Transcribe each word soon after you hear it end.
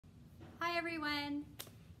everyone!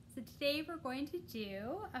 So today we're going to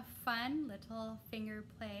do a fun little finger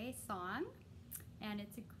play song, and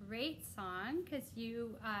it's a great song because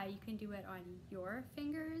you can do it on your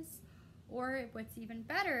fingers, or what's even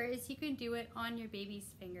better is you can do it on your baby's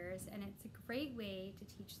fingers, and it's a great way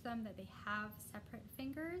to teach them that they have separate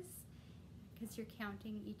fingers because you're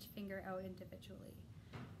counting each finger out individually.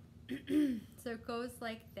 So it goes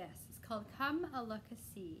like this. It's called Come a Look a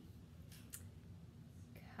See.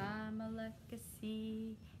 Come a look a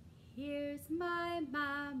see, here's my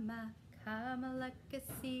mama. Come a look a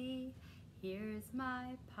see, here's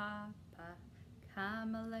my papa.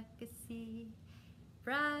 Come a look a see,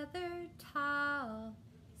 brother tall,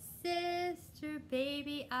 sister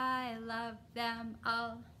baby, I love them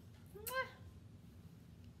all. Mwah.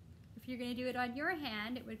 If you're going to do it on your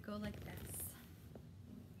hand, it would go like this.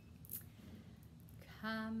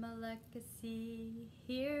 Come a look a see,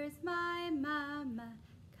 here's my mama.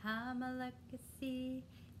 Come a look a see,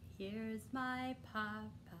 here's my papa.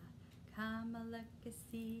 Come a look a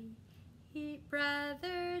see,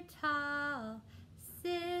 brother tall,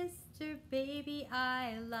 sister baby,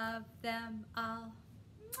 I love them all.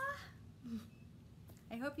 Mwah!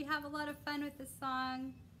 I hope you have a lot of fun with this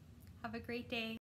song. Have a great day.